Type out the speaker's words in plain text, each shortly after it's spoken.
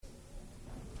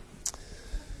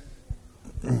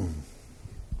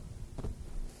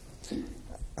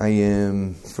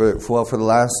for the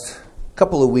last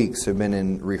couple of weeks, I've been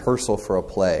in rehearsal for a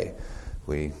play.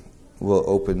 We will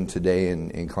open today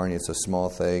in Kearney. It's a small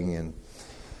thing, and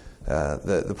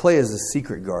the play is The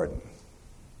Secret Garden.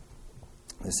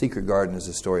 The Secret Garden is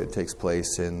a story that takes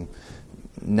place in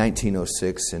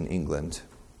 1906 in England.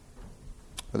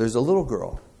 There's a little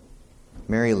girl,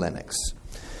 Mary Lennox,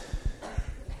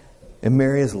 and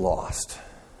Mary is lost.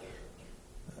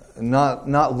 Not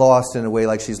lost in a way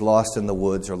like she's lost in the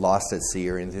woods or lost at sea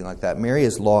or anything like that. Mary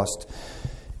is lost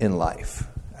in life.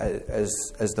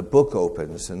 As the book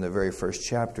opens in the very first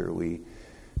chapter, we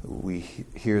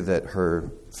hear that her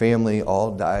family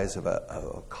all dies of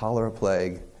a cholera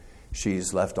plague.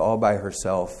 She's left all by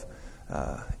herself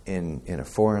in a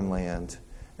foreign land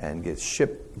and gets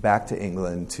shipped back to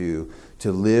England to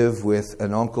live with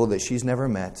an uncle that she's never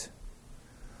met,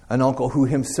 an uncle who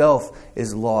himself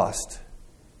is lost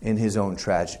in his own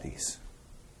tragedies.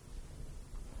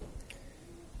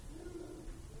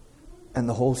 And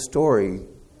the whole story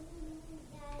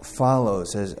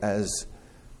follows as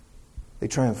they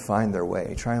try and find their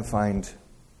way, try and find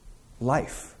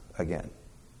life again.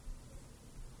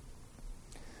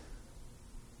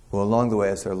 Well, along the way,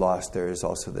 as they're lost, there is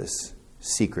also this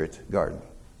secret garden,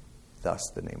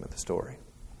 thus the name of the story.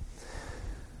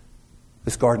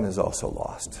 This garden is also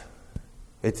lost.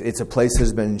 It's a place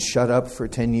that's been shut up for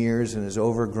 10 years and is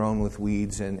overgrown with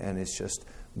weeds, and it's just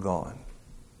gone.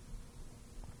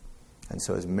 And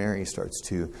so as Mary starts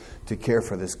to care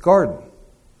for this garden,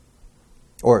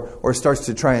 or starts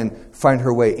to try and find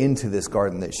her way into this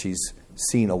garden that she's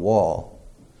seen a wall,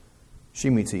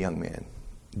 she meets a young man,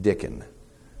 Dickon,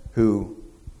 who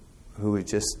is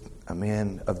just a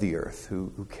man of the earth,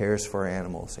 who cares for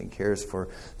animals and cares for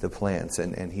the plants,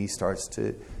 and he starts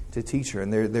to teach her.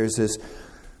 And there's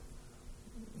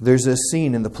this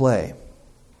scene in the play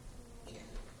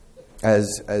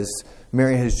as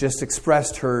Mary has just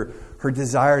expressed her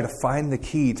desire to find the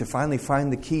key, to finally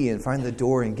find the key and find the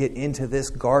door and get into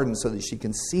this garden so that she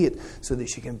can see it, so that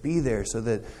she can be there, so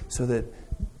that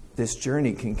this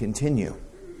journey can continue.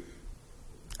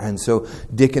 And so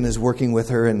Dickon is working with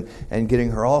her and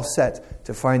getting her all set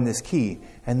to find this key.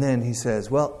 And then he says,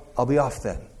 "Well, I'll be off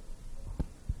then."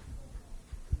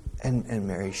 And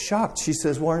Mary's shocked. She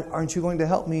says, "Well, aren't you going to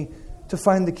help me to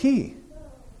find the key?"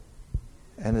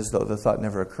 And as though the thought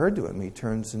never occurred to him, he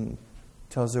turns and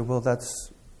tells her, "Well,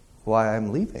 that's why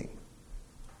I'm leaving.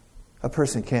 A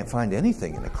person can't find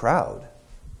anything in a crowd.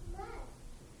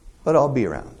 But I'll be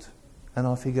around." And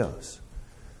off he goes.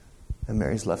 And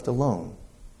Mary's left alone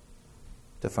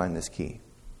to find this key.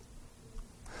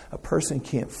 A person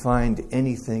can't find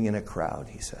anything in a crowd,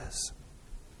 he says.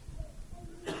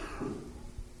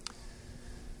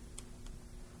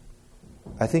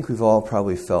 I think we've all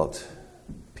probably felt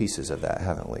pieces of that,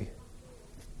 haven't we?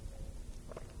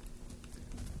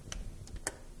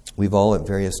 We've all at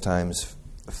various times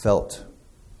felt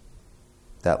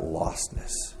that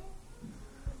lostness.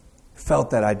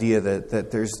 Felt that idea that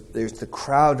there's the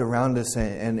crowd around us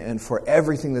and for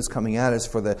everything that's coming at us,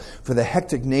 for the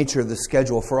hectic nature of the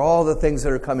schedule, for all the things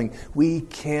that are coming, we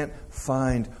can't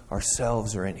find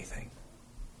ourselves or anything.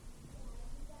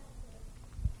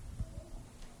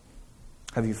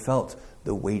 Have you felt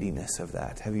the weightiness of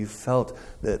that? Have you felt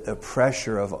the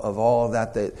pressure of all of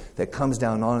that comes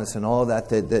down on us and all of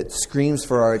that screams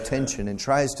for our attention and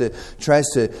tries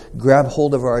to grab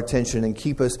hold of our attention and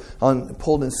keep us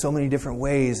pulled in so many different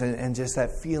ways, and just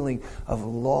that feeling of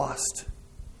lost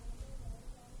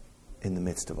in the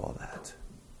midst of all that?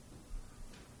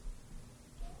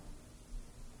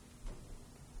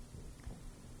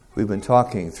 We've been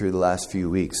talking through the last few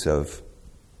weeks of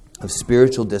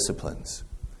spiritual disciplines,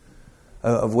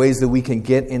 of ways that we can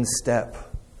get in step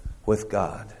with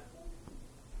God.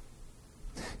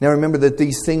 Now remember that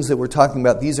these things that we're talking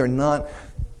about, these are not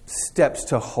steps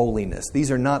to holiness. These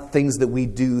are not things that we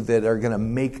do that are going to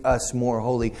make us more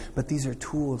holy, but these are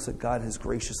tools that God has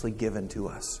graciously given to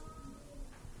us.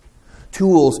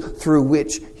 Tools through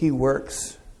which He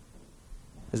works.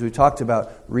 As we talked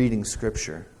about reading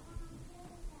Scripture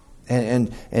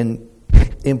and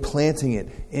implanting it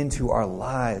into our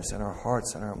lives and our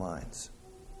hearts and our minds.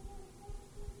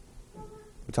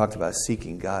 We talked about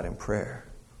seeking God in prayer.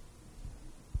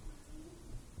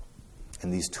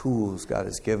 And these tools God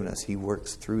has given us, He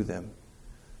works through them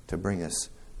to bring us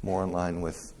more in line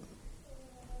with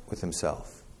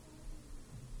Himself.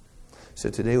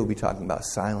 So today we'll be talking about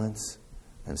silence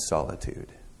and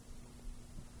solitude.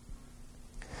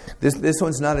 This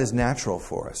one's not as natural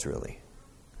for us, really.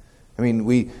 I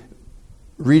mean,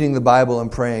 reading the Bible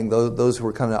and praying, those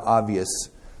were kind of obvious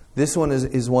This one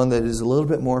is one that is a little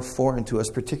bit more foreign to us,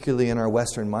 particularly in our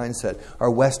Western mindset. Our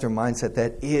Western mindset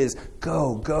that is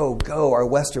go, go, go. Our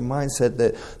Western mindset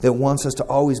that wants us to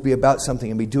always be about something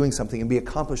and be doing something and be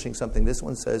accomplishing something. This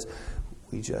one says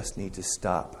we just need to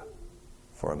stop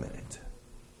for a minute.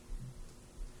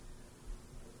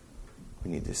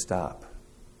 We need to stop.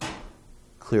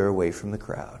 Clear away from the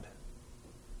crowd.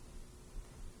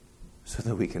 So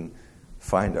that we can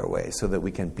find our way. So that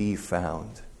we can be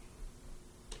found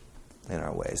in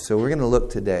our ways. So we're going to look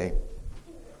today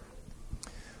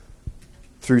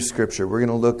through Scripture. We're going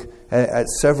to look at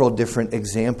several different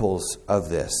examples of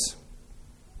this.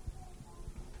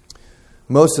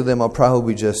 Most of them I'll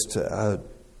probably just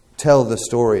tell the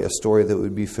story, a story that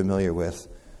we'd be familiar with.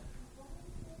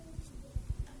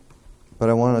 But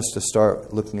I want us to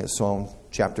start looking at Psalm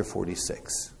chapter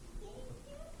 46.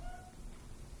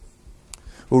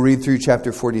 We'll read through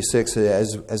chapter 46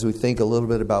 as we think a little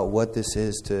bit about what this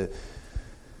is to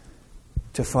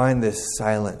find this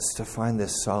silence, to find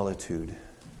this solitude.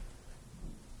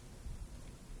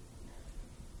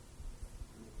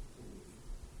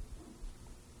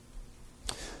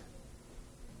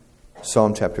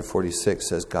 Psalm chapter 46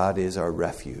 says, God is our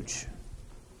refuge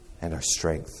and our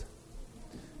strength,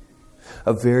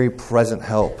 a very present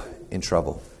help in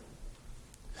trouble.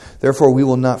 Therefore we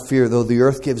will not fear, though the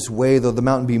earth gives way, though the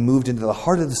mountain be moved into the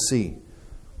heart of the sea,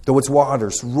 though its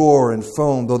waters roar and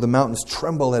foam, though the mountains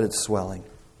tremble at its swelling.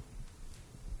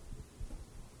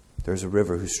 There's a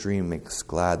river whose stream makes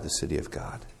glad the city of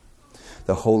God,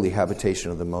 the holy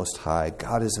habitation of the Most High.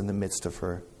 God is in the midst of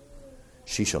her.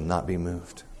 She shall not be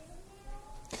moved.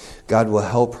 God will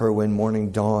help her when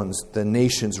morning dawns. The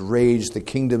nations rage, the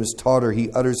kingdoms totter.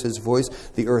 He utters his voice,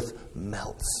 the earth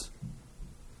melts.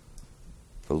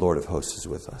 The Lord of hosts is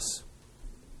with us.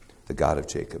 The God of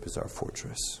Jacob is our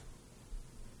fortress.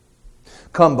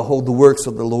 Come, behold the works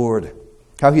of the Lord,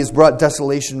 how he has brought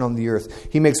desolation on the earth.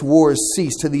 He makes wars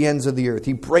cease to the ends of the earth.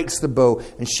 He breaks the bow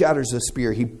and shatters the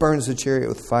spear. He burns the chariot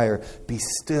with fire. Be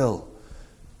still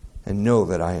and know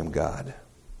that I am God.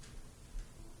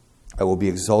 I will be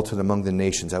exalted among the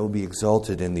nations. I will be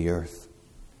exalted in the earth.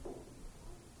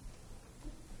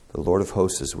 The Lord of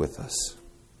hosts is with us.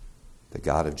 The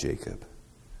God of Jacob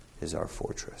is our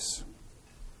fortress.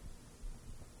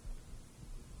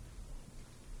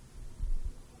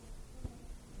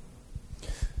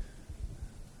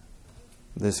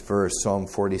 This verse, Psalm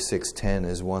 46:10,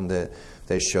 is one that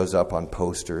shows up on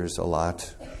posters a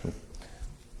lot.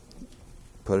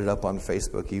 Put it up on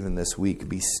Facebook even this week.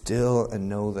 Be still and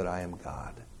know that I am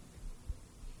God.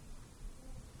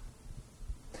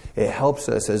 It helps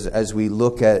us as we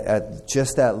look at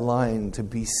just that line to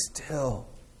be still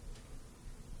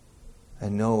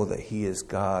and know that he is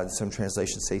God. Some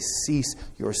translations say, cease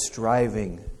your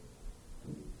striving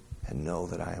and know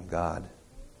that I am God.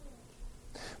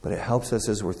 But it helps us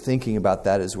as we're thinking about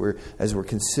that, as we're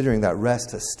considering that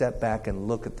rest, to step back and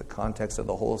look at the context of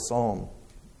the whole psalm.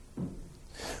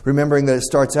 Remembering that it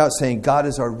starts out saying, God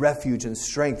is our refuge and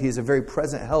strength. He is a very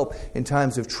present help in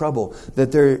times of trouble.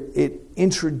 That it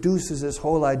introduces this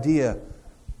whole idea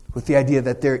with the idea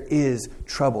that there is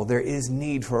trouble. There is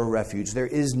need for a refuge. There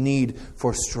is need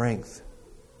for strength.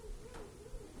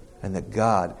 And that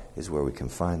God is where we can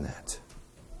find that.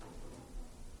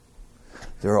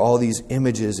 There are all these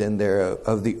images in there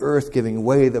of the earth giving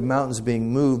way, the mountains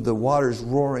being moved, the waters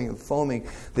roaring and foaming.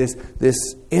 This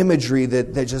imagery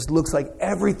that just looks like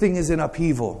everything is in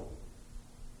upheaval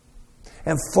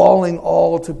and falling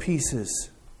all to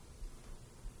pieces.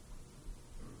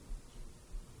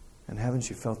 And haven't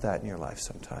you felt that in your life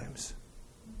sometimes?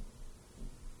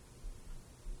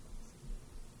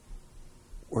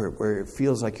 Where it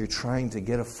feels like you're trying to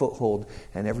get a foothold,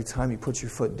 and every time you put your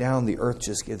foot down, the earth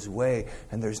just gives way,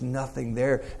 and there's nothing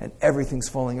there, and everything's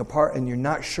falling apart, and you're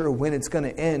not sure when it's going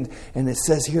to end. And it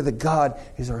says here that God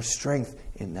is our strength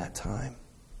in that time.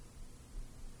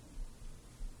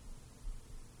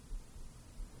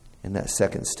 In that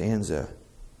second stanza,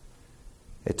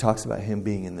 it talks about him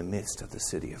being in the midst of the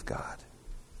city of God.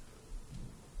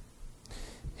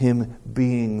 Him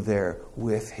being there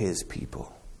with his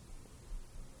people.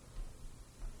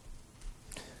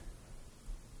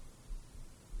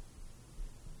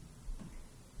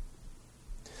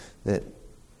 That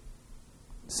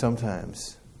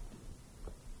sometimes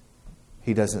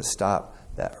he doesn't stop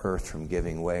that earth from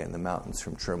giving way and the mountains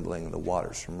from trembling and the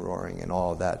waters from roaring and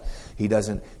all of that. He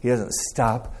doesn't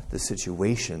stop the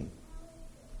situation.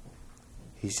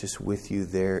 He's just with you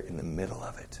there in the middle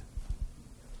of it,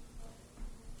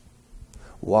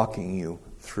 walking you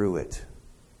through it.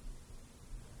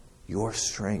 Your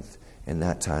strength in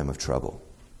that time of trouble.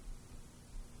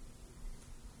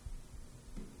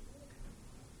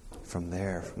 from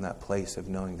there, from that place of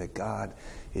knowing that God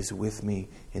is with me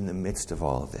in the midst of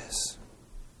all of this.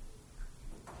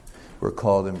 We're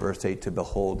called in verse 8 to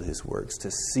behold His works,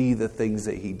 to see the things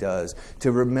that He does,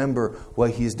 to remember what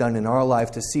He's done in our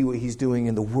life, to see what He's doing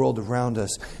in the world around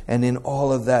us, and in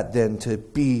all of that then to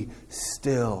be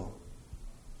still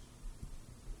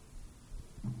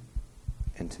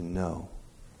and to know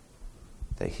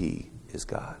that He is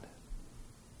God.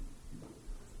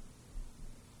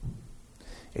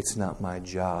 It's not my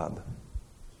job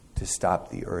to stop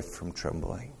the earth from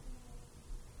trembling.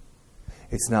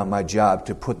 It's not my job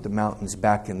to put the mountains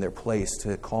back in their place,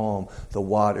 to calm the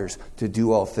waters, to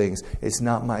do all things. It's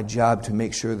not my job to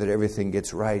make sure that everything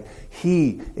gets right.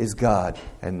 He is God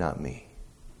and not me.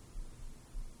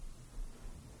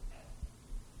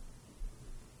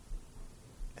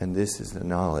 And this is the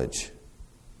knowledge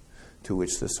to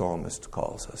which the psalmist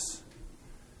calls us.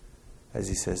 As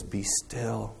he says, be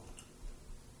still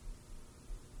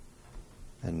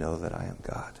and know that I am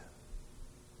God.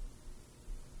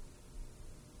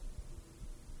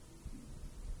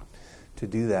 To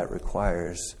do that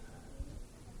requires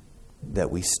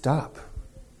that we stop,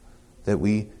 that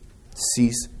we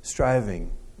cease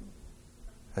striving,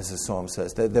 as the psalm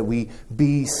says, that we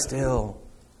be still,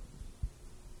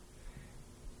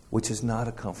 which is not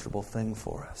a comfortable thing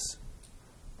for us.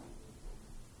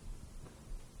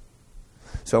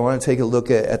 So I want to take a look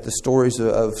at the stories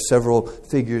of several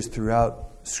figures throughout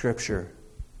Scripture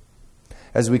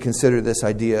as we consider this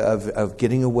idea of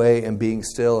getting away and being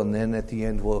still. And then at the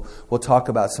end we'll talk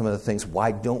about some of the things.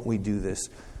 Why don't we do this?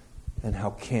 And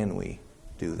how can we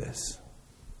do this?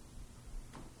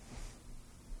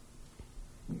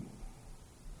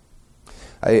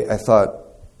 I thought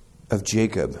of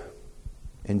Jacob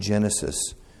in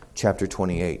Genesis chapter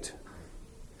 28.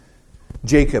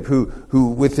 Jacob, who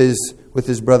with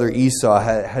his brother Esau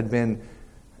had been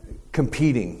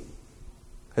competing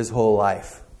his whole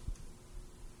life.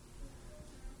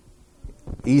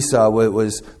 Esau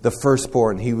was the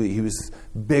firstborn. He was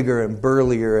bigger and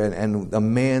burlier and a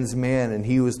man's man, and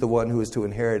he was the one who was to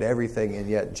inherit everything. And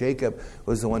yet Jacob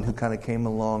was the one who kind of came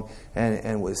along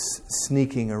and was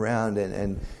sneaking around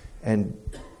and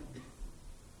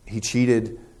he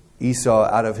cheated Esau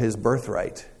out of his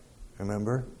birthright.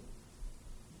 Remember?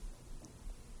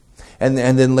 And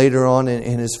then later on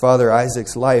in his father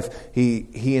Isaac's life,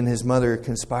 he and his mother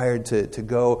conspired to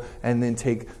go and then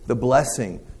take the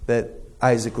blessing that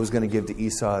Isaac was going to give to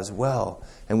Esau as well.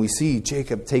 And we see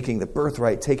Jacob taking the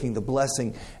birthright, taking the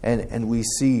blessing, and we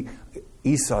see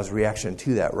Esau's reaction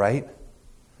to that, right?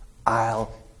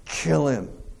 I'll kill him.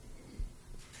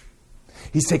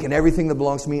 He's taken everything that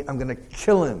belongs to me. I'm going to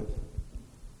kill him.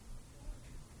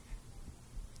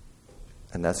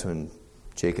 And that's when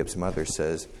Jacob's mother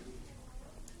says,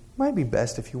 might be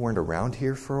best if you weren't around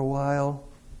here for a while.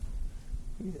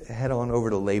 Head on over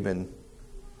to Laban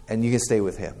and you can stay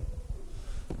with him.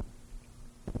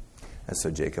 And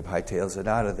so Jacob hightails it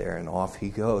out of there, and off he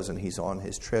goes, and he's on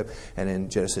his trip. And in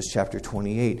Genesis chapter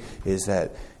 28 is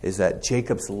that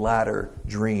Jacob's ladder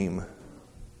dream.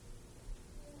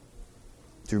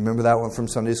 Do you remember that one from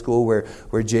Sunday school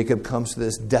where Jacob comes to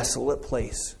this desolate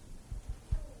place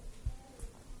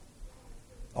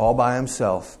all by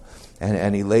himself?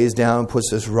 And he lays down, puts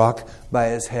this rock by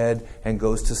his head, and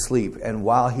goes to sleep. And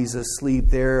while he's asleep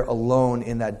there alone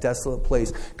in that desolate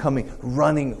place,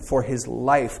 running for his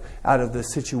life out of the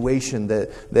situation that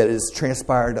has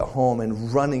transpired at home,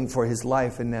 and running for his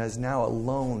life, and is now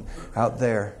alone out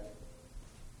there.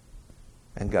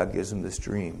 And God gives him this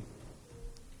dream,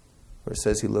 where it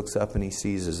says he looks up and he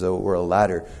sees as though it were a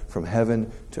ladder from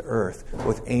heaven to earth,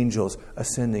 with angels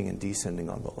ascending and descending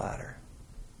on the ladder.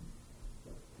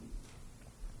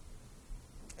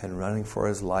 And running for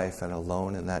his life and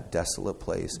alone in that desolate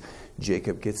place,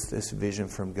 Jacob gets this vision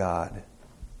from God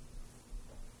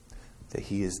that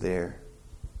he is there.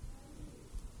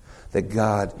 That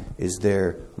God is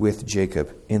there with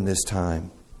Jacob in this time.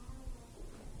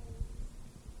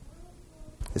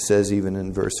 It says even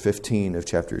in verse 15 of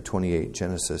chapter 28,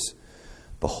 Genesis,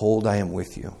 behold, I am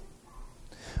with you.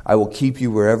 I will keep you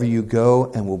wherever you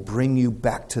go and will bring you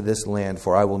back to this land,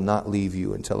 for I will not leave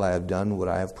you until I have done what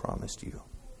I have promised you.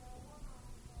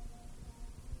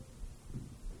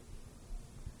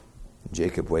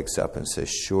 Jacob wakes up and says,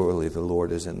 surely the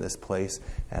Lord is in this place,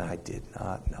 and I did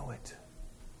not know it.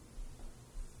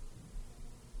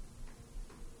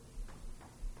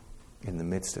 In the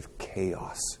midst of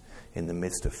chaos, in the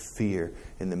midst of fear,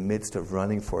 in the midst of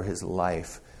running for his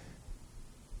life,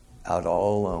 out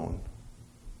all alone,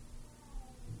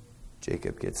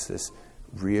 Jacob gets this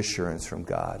reassurance from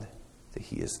God that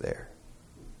he is there.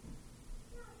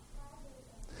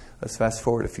 Let's fast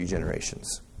forward a few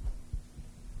generations.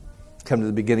 Come to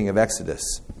the beginning of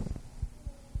Exodus.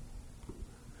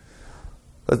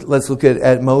 Let's look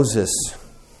at Moses.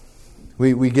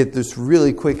 We get this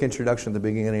really quick introduction at the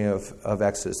beginning of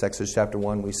Exodus. Exodus chapter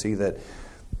 1, we see that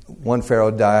one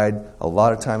Pharaoh died. A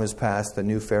lot of time has passed. The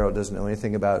new Pharaoh doesn't know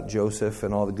anything about Joseph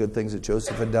and all the good things that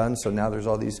Joseph had done. So now there's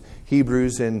all these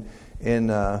Hebrews in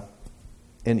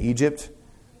Egypt.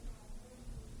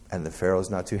 And the Pharaoh's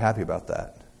not too happy about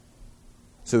that.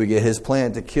 So we get his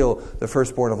plan to kill the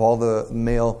firstborn of all the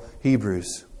male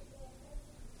Hebrews.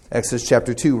 Exodus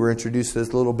chapter 2, we're introduced to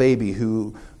this little baby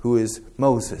who is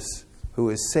Moses, who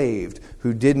is saved,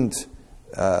 who didn't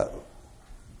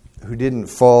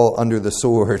fall under the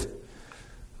sword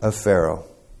of Pharaoh.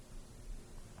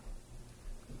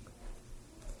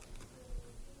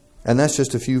 And that's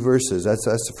just a few verses. That's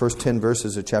the first 10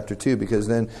 verses of chapter 2, because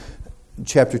then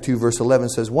chapter 2, verse 11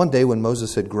 says, one day when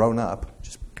Moses had grown up,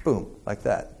 just boom, like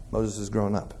that, Moses has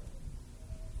grown up.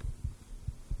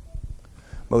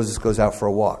 Moses goes out for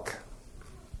a walk.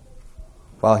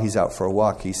 While he's out for a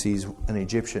walk, he sees an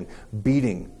Egyptian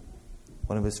beating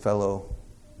one of his fellow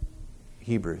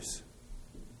Hebrews.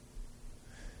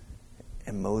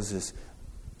 And Moses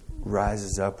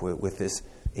rises up with this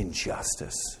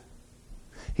injustice.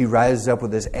 He rises up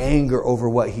with this anger over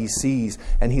what he sees,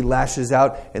 and he lashes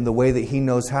out in the way that he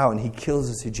knows how, and he kills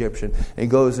this Egyptian, and he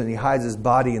goes and he hides his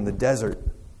body in the desert.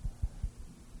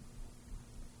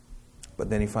 But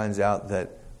then he finds out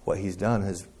that what he's done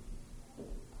has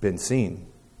been seen.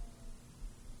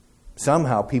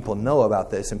 Somehow people know about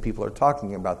this, and people are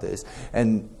talking about this,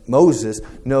 and Moses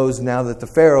knows now that the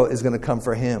Pharaoh is going to come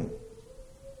for him.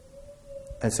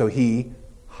 And so he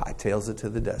hightails it to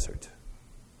the desert.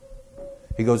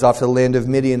 He goes off to the land of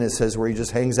Midian, it says, where he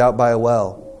just hangs out by a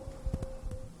well.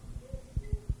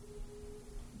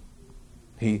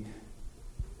 He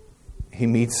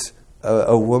meets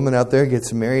a woman out there,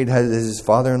 gets married, has his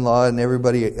father-in-law and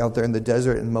everybody out there in the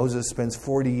desert, and Moses spends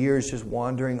 40 years just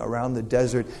wandering around the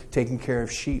desert taking care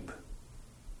of sheep.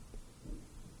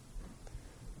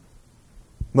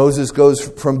 Moses goes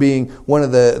from being one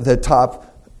of the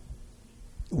top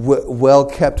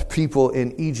well-kept people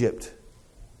in Egypt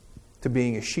to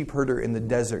being a sheep herder in the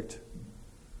desert,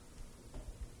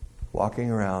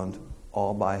 walking around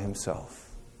all by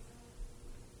himself.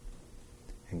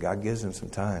 And God gives him some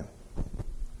time.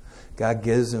 God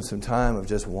gives him some time of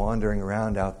just wandering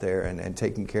around out there and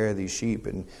taking care of these sheep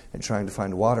and trying to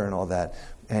find water and all that.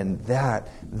 And that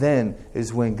then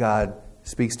is when God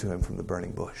speaks to him from the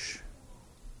burning bush.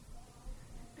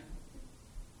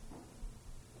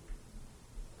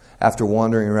 After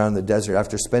wandering around the desert,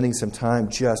 after spending some time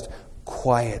just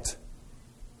quiet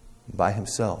by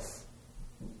himself,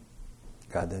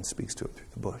 God then speaks to him through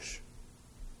the bush.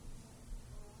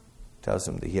 Tells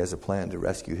him that he has a plan to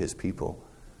rescue his people,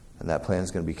 and that plan is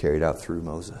going to be carried out through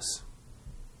Moses.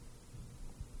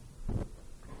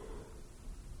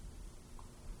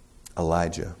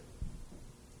 Elijah.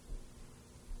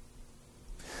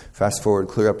 Fast forward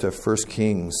clear up to 1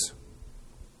 Kings.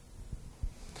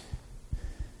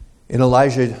 In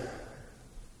Elijah,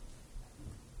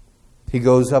 he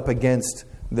goes up against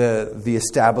the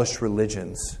established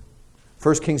religions.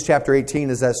 1 Kings chapter 18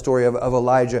 is that story of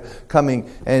Elijah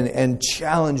coming and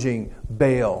challenging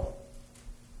Baal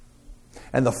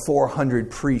and the 400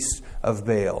 priests of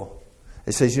Baal.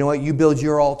 It says, you know what, you build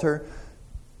your altar,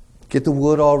 get the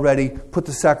wood all ready, put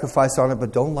the sacrifice on it,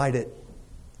 but don't light it.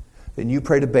 Then you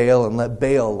pray to Baal and let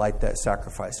Baal light that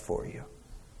sacrifice for you.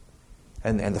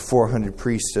 And the 400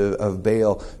 priests of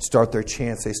Baal start their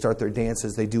chants, they start their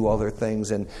dances, they do all their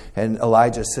things. And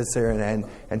Elijah sits there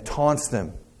and taunts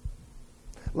them.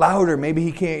 Louder, maybe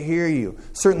he can't hear you.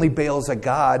 Certainly Baal's a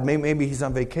god. Maybe he's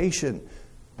on vacation.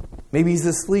 Maybe he's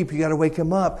asleep. You got to wake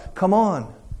him up. Come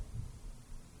on.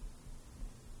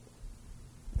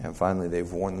 And finally they've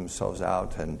worn themselves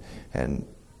out. And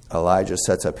Elijah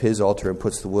sets up his altar and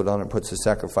puts the wood on it, puts the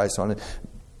sacrifice on it,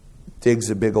 digs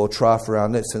a big old trough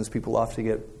around it, sends people off to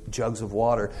get jugs of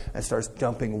water, and starts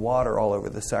dumping water all over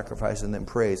the sacrifice, and then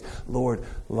prays, Lord,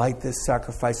 light this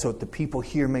sacrifice so that the people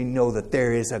here may know that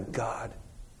there is a God.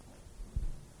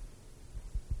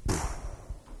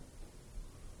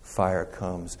 Fire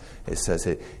comes. It says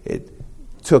it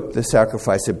took the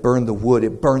sacrifice, it burned the wood,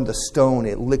 it burned the stone,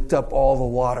 it licked up all the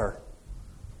water.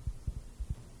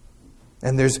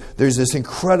 And there's this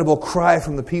incredible cry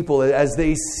from the people as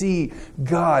they see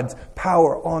God's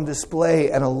power on display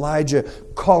and Elijah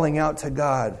calling out to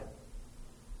God.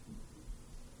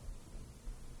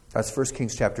 That's 1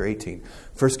 Kings chapter 18.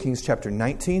 1 Kings chapter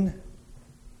 19,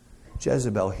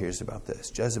 Jezebel hears about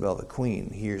this. Jezebel, the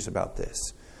queen, hears about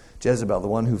this. Jezebel, the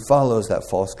one who follows that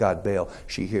false god Baal,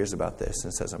 she hears about this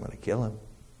and says, I'm going to kill him.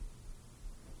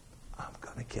 I'm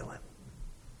going to kill him.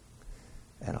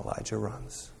 And Elijah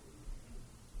runs.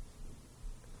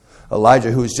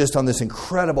 Elijah, who is just on this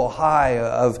incredible high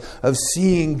of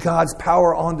seeing God's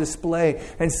power on display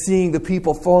and seeing the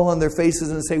people fall on their faces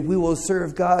and say, we will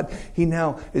serve God. He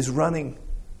now is running.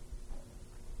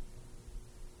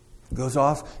 Goes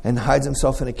off and hides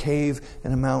himself in a cave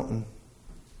in a mountain.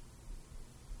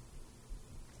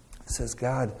 Says,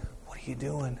 God, what are you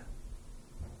doing?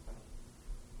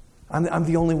 I'm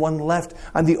the only one left.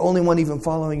 I'm the only one even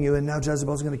following you, and now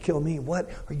Jezebel's going to kill me. What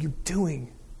are you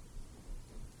doing?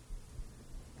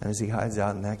 And as he hides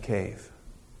out in that cave,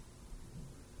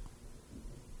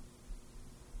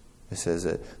 it says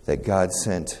that God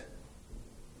sent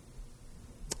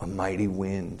a mighty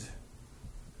wind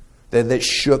that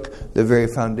shook the very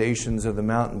foundations of the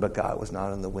mountain, but God was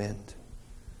not in the wind.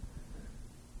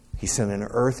 He sent an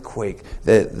earthquake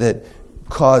that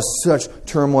caused such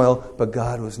turmoil, but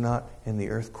God was not in the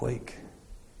earthquake.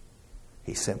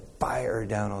 He sent fire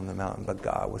down on the mountain, but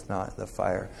God was not in the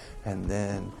fire. And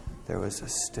then there was a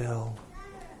still,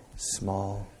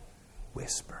 small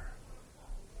whisper.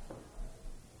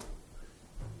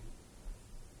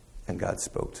 And God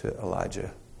spoke to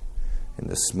Elijah in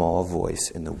the small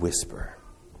voice, in the whisper.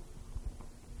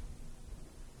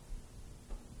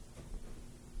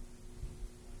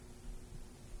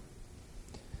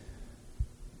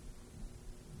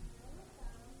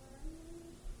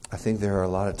 I think there are a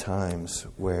lot of times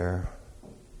where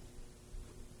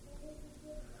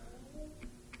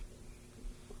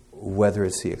whether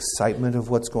it's the excitement of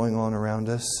what's going on around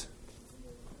us,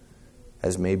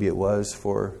 as maybe it was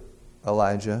for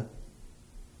Elijah,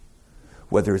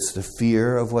 whether it's the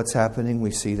fear of what's happening,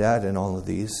 we see that in all of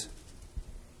these,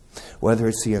 whether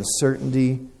it's the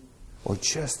uncertainty or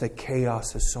just the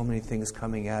chaos of so many things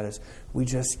coming at us, we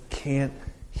just can't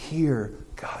hear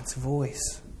God's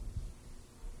voice.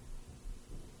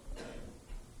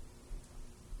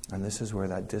 And this is where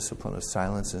that discipline of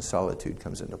silence and solitude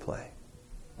comes into play.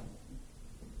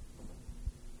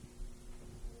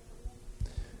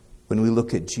 When we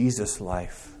look at Jesus'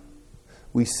 life,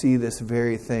 we see this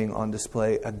very thing on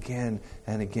display again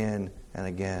and again and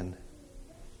again.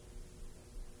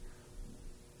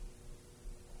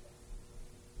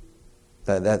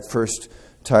 That first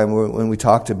time when we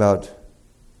talked about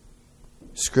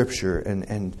Scripture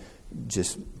and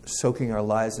just soaking our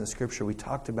lives in Scripture, we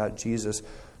talked about Jesus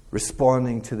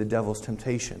responding to the devil's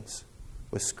temptations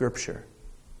with Scripture.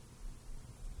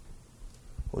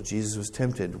 Well, Jesus was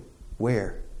tempted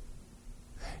where?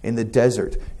 In the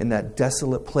desert, in that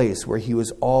desolate place where he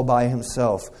was all by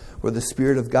himself, where the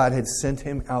Spirit of God had sent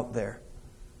him out there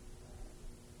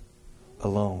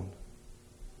alone.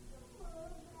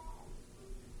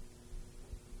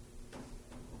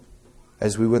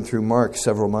 As we went through Mark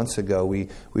several months ago, we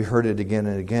heard it again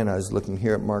and again. I was looking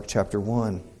here at Mark chapter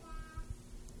 1.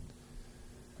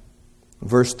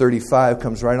 Verse 35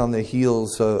 comes right on the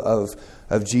heels of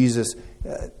Jesus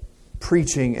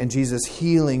preaching and Jesus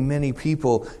healing many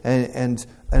people and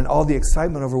all the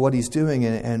excitement over what he's doing.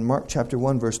 And Mark chapter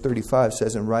 1 verse 35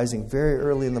 says, and rising very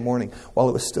early in the morning, while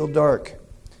it was still dark,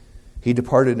 he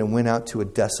departed and went out to a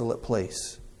desolate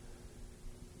place.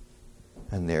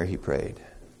 And there he prayed.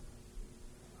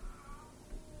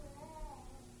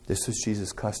 This was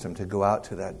Jesus' custom, to go out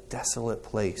to that desolate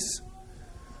place,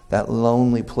 that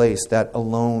lonely place, that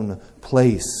alone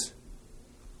place,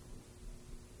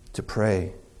 to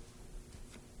pray,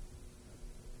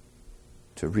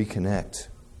 to reconnect.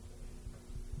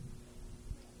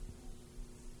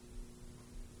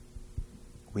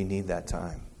 We need that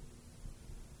time.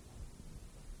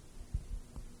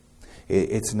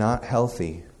 It's not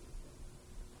healthy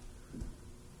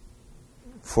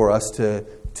for us to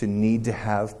need to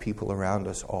have people around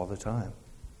us all the time.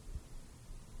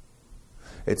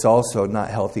 It's also not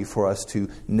healthy for us to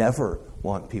never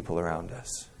want people around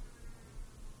us.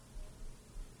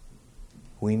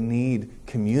 We need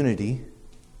community,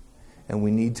 and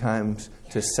we need times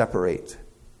to separate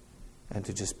and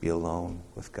to just be alone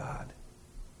with God.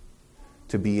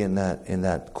 To be in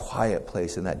that quiet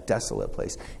place, in that desolate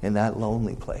place, in that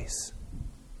lonely place.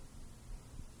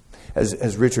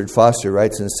 As Richard Foster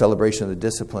writes in his Celebration of the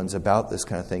Disciplines about this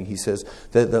kind of thing, he says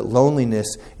that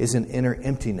loneliness is an inner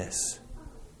emptiness,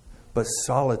 but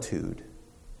solitude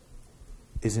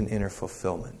is an inner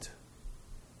fulfillment.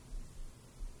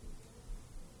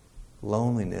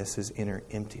 Loneliness is inner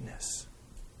emptiness.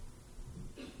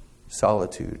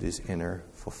 Solitude is inner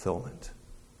fulfillment.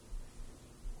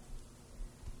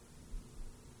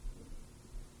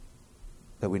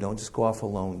 That we don't just go off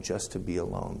alone just to be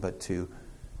alone, but to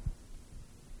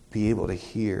be able to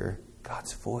hear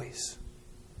God's voice.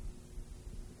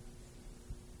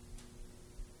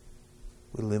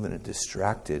 We live in a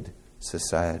distracted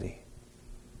society.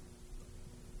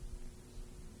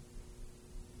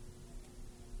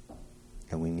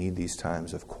 And we need these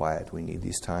times of quiet. We need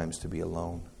these times to be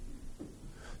alone.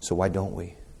 So why don't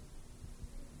we?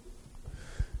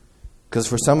 Because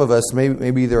for some of us,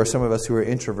 maybe there are some of us who are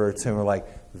introverts and we're like,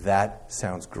 that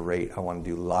sounds great. I want to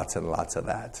do lots and lots of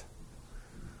that.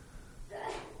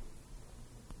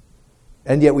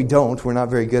 And yet we don't. We're not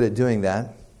very good at doing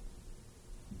that.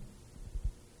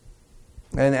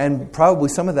 And probably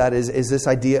some of that is this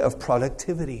idea of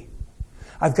productivity.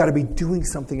 I've got to be doing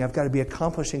something. I've got to be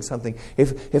accomplishing something.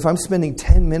 If I'm spending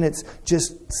 10 minutes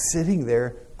just sitting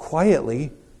there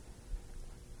quietly,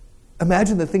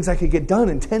 imagine the things I could get done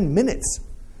in 10 minutes.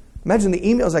 Imagine the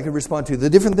emails I could respond to, the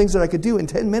different things that I could do in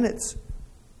 10 minutes.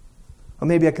 Or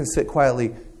maybe I can sit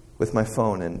quietly with my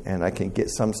phone and I can get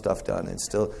some stuff done, and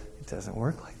still it doesn't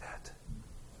work like that.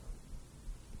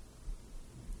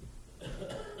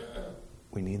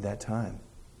 We need that time.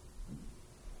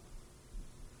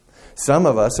 Some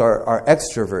of us are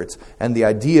extroverts, and the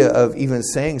idea of even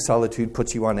saying solitude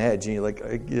puts you on edge, and you're like,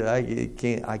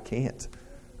 I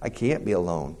can't be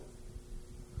alone.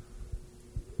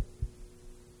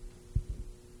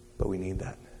 But we need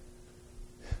that.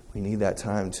 We need that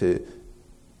time to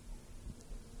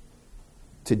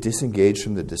disengage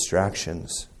from the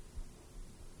distractions,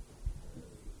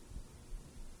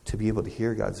 to be able to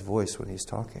hear God's voice when He's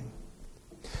talking.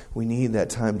 We need that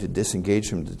time to disengage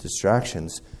from the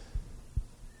distractions,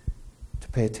 to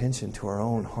pay attention to our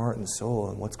own heart and soul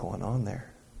and what's going on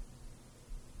there.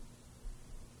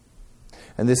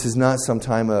 And this is not some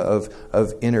time of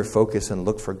inner focus and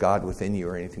look for God within you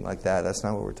or anything like that. That's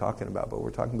not what we're talking about. But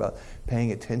we're talking about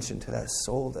paying attention to that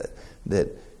soul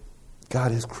that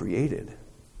God has created.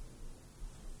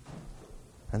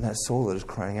 And that soul that is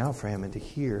crying out for Him, and to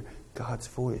hear God's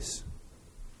voice.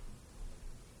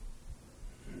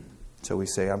 So we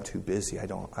say, I'm too busy. I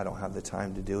don't have the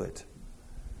time to do it.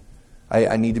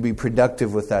 I need to be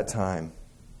productive with that time.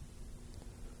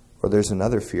 Or there's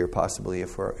another fear, possibly,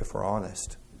 if we're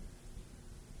honest.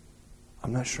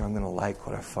 I'm not sure I'm going to like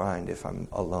what I find if I'm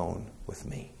alone with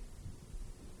me.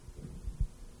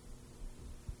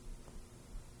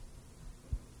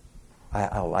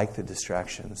 I like the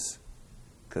distractions,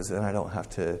 because then I don't have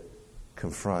to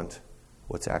confront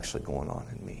what's actually going on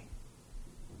in me.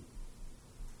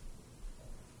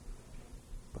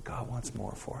 But God wants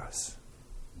more for us.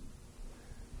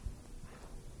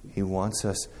 He wants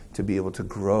us to be able to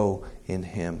grow in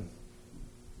Him.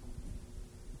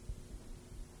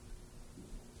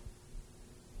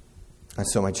 And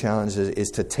so my challenge is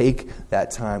to take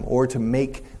that time, or to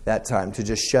make that time, to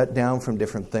just shut down from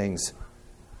different things.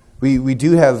 We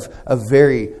do have a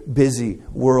very busy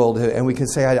world, and we can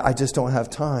say, I just don't have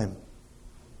time.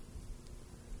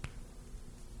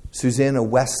 Susanna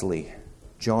Wesley,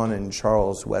 John and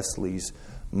Charles Wesley's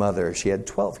mother, she had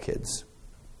 12 kids.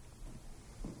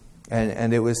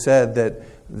 And it was said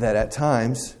that at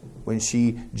times, when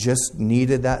she just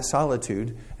needed that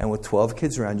solitude, and with 12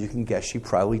 kids around, you can guess she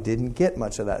probably didn't get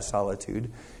much of that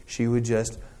solitude, she would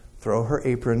just throw her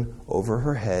apron over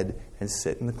her head and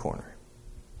sit in the corner.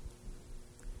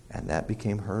 And that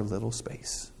became her little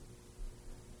space.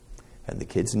 And the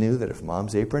kids knew that if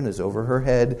Mom's apron is over her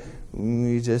head,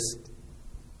 you just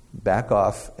back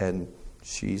off, and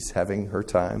she's having her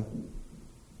time.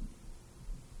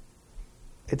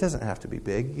 It doesn't have to be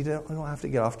big. You don't have to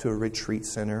get off to a retreat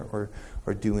center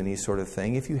or do any sort of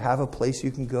thing. If you have a place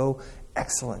you can go,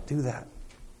 excellent, do that.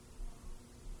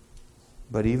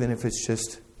 But even if it's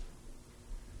just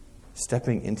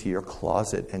stepping into your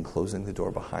closet and closing the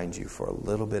door behind you for a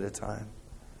little bit of time,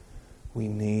 we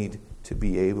need to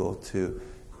be able to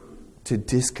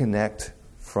disconnect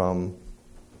from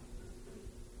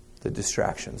the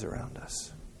distractions around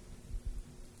us.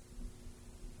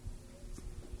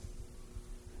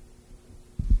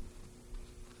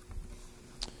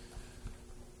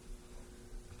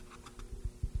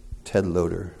 Ted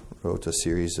Loder wrote a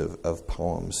series of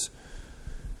poems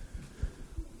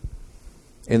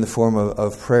in the form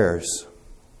of prayers.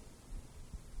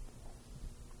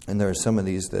 And there are some of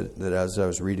these that as I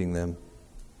was reading them,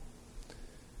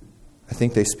 I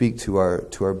think they speak to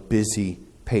our busy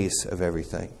pace of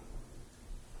everything.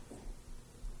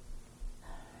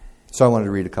 So I wanted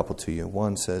to read a couple to you.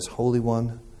 One says, Holy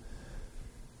One,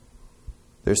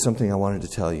 there's something I wanted to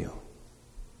tell you.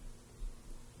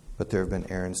 But there have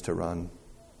been errands to run,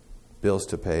 bills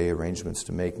to pay, arrangements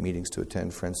to make, meetings to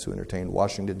attend, friends to entertain,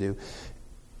 washing to do.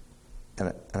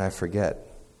 and I forget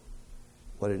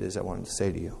what it is I wanted to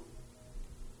say to you.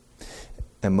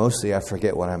 And mostly I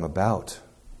forget what I'm about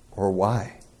or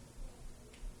why.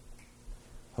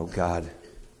 Oh God,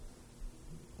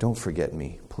 don't forget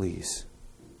me, please,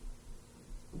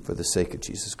 for the sake of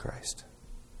Jesus Christ.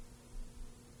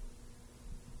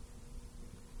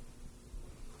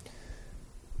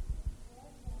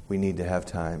 We need to have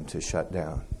time to shut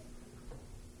down,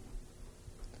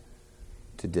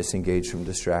 to disengage from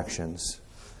distractions,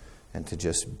 and to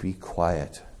just be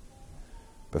quiet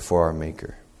before our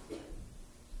Maker.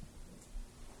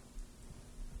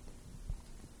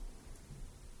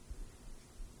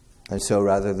 And so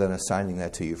rather than assigning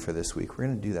that to you for this week, we're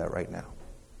going to do that right now.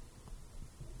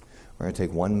 We're going to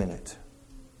take 1 minute.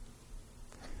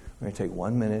 We're going to take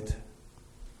 1 minute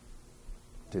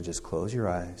to just close your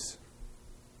eyes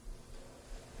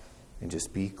and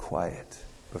just be quiet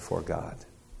before God.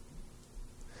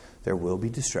 There will be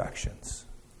distractions.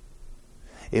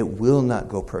 It will not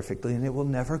go perfectly, and it will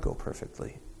never go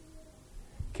perfectly.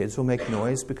 Kids will make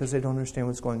noise because they don't understand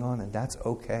what's going on, and that's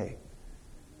okay.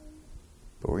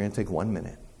 But we're going to take 1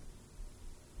 minute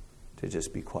to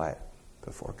just be quiet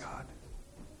before God.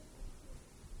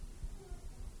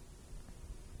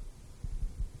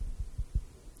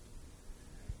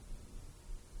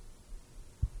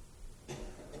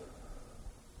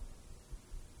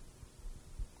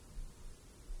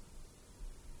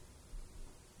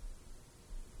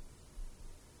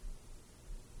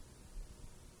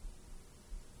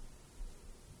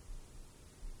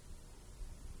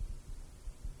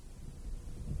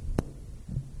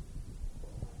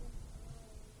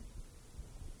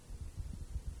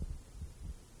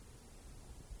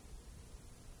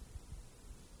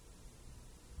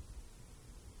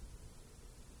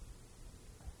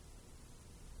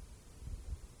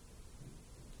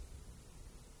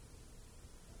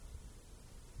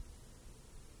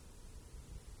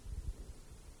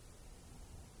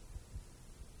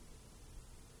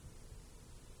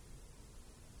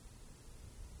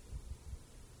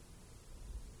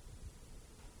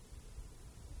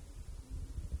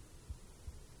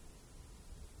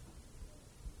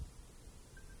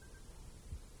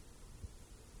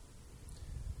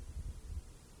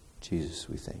 Jesus,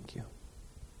 we thank you.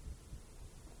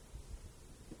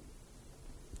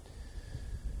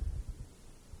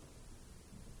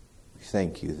 We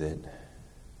thank you that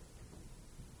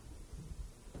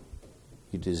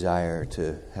you desire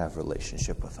to have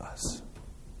relationship with us.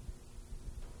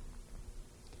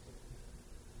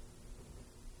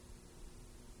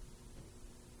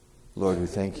 Lord, we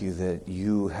thank you that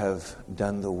you have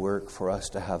done the work for us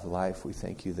to have life. We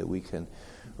thank you that we can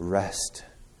rest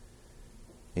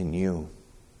in you.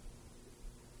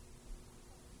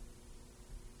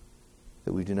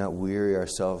 That we do not weary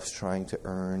ourselves trying to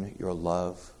earn your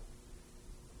love,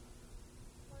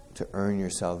 to earn your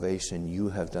salvation.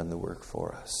 You have done the work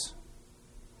for us.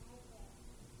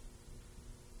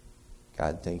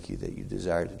 God, thank you that you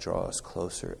desire to draw us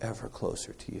closer, ever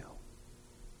closer to you.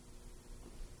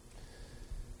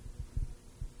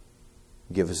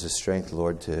 Give us the strength,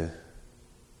 Lord, to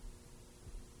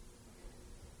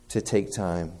take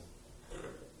time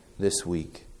this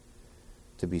week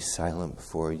to be silent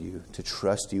before you, to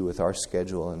trust you with our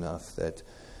schedule enough that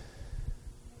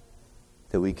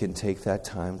we can take that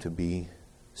time to be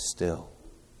still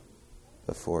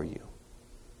before you.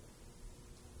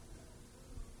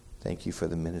 Thank you for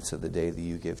the minutes of the day that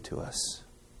you give to us.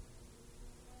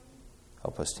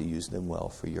 Help us to use them well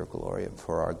for your glory and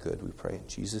for our good, we pray in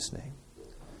Jesus' name.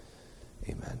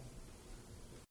 Amen.